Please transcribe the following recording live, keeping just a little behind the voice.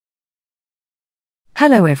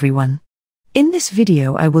Hello everyone. In this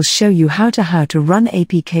video I will show you how to run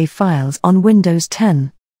APK files on Windows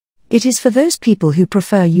 10. It is for those people who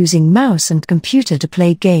prefer using mouse and computer to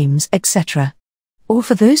play games, etc. Or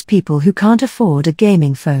for those people who can't afford a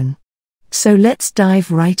gaming phone. So let's dive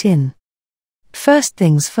right in. First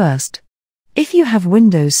things first. If you have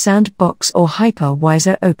Windows Sandbox or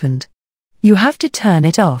Hypervisor opened, you have to turn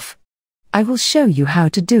it off. I will show you how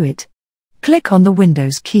to do it. Click on the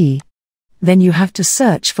Windows key. Then you have to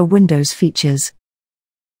search for Windows features.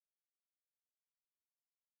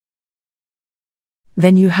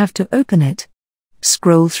 Then you have to open it.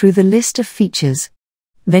 Scroll through the list of features.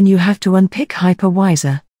 Then you have to unpick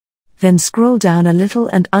Hypervisor. Then scroll down a little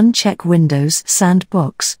and uncheck Windows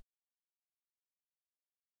Sandbox.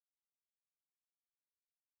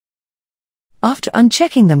 After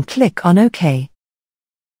unchecking them, click on OK.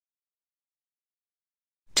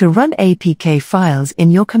 To run APK files in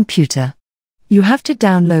your computer, you have to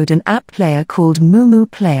download an app player called Mumu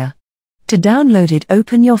Player. To download it,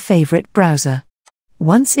 open your favorite browser.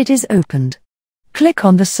 Once it is opened, click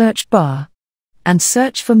on the search bar and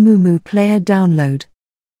search for Mumu Player download.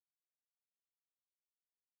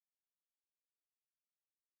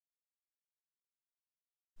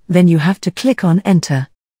 Then you have to click on Enter.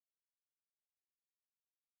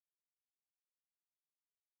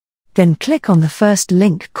 Then click on the first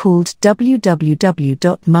link called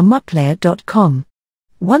www.mumuplayer.com.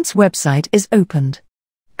 Once website is opened,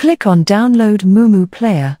 click on Download Mumu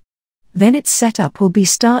Player. Then its setup will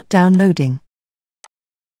start downloading.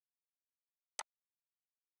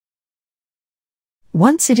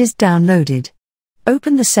 Once it is downloaded,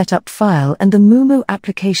 open the setup file and the Mumu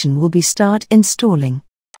application will start installing.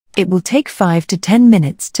 It will take 5 to 10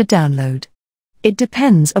 minutes to download. It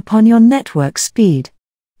depends upon your network speed.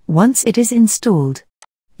 Once it is installed,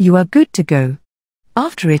 you are good to go.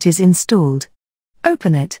 After it is installed,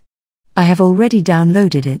 open it. I have already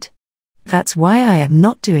downloaded it. That's why I am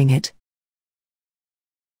not doing it.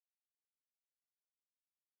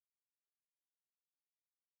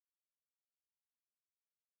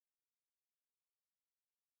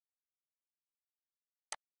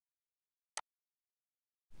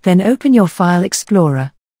 Then open your File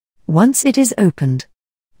Explorer. Once it is opened,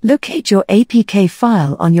 locate your APK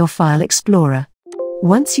file on your File Explorer.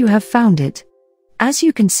 Once you have found it, as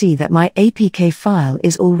you can see that my APK file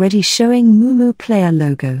is already showing Mumu Player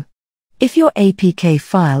logo. If your APK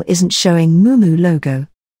file isn't showing Mumu logo,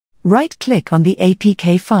 right-click on the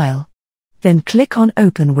APK file. Then click on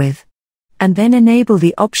Open With. And then enable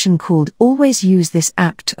the option called Always Use this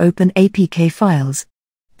app to open APK files.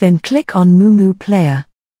 Then click on Mumu Player.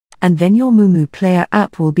 And then your Mumu Player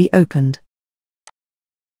app will be opened.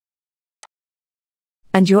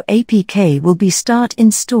 And your APK will start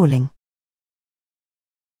installing.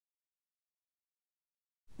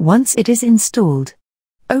 Once it is installed,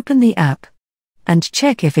 open the app and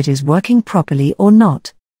check if it is working properly or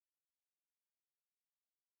not.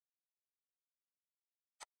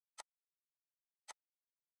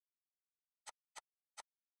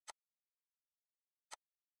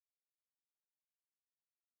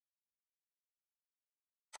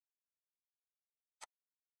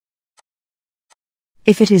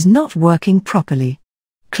 If it is not working properly,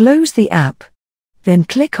 close the app. Then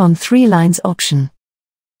click on 3 lines option.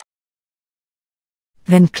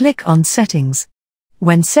 Then click on Settings.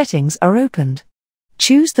 When settings are opened,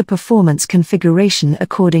 choose the performance configuration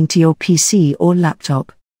according to your PC or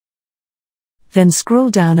laptop. Then scroll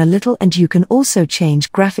down a little and you can also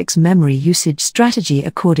change graphics memory usage strategy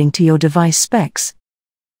according to your device specs.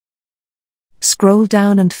 Scroll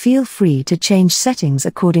down and feel free to change settings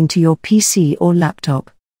according to your PC or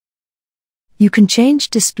laptop. You can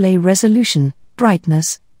change display resolution,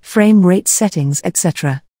 brightness, frame rate settings,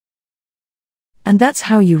 etc. And that's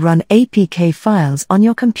how you run APK files on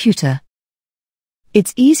your computer.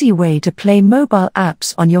 It's easy way to play mobile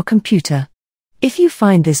apps on your computer. If you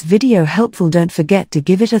find this video helpful, don't forget to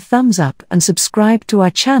give it a thumbs up and subscribe to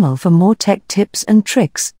our channel for more tech tips and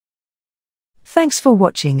tricks. Thanks for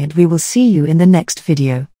watching and we will see you in the next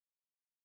video.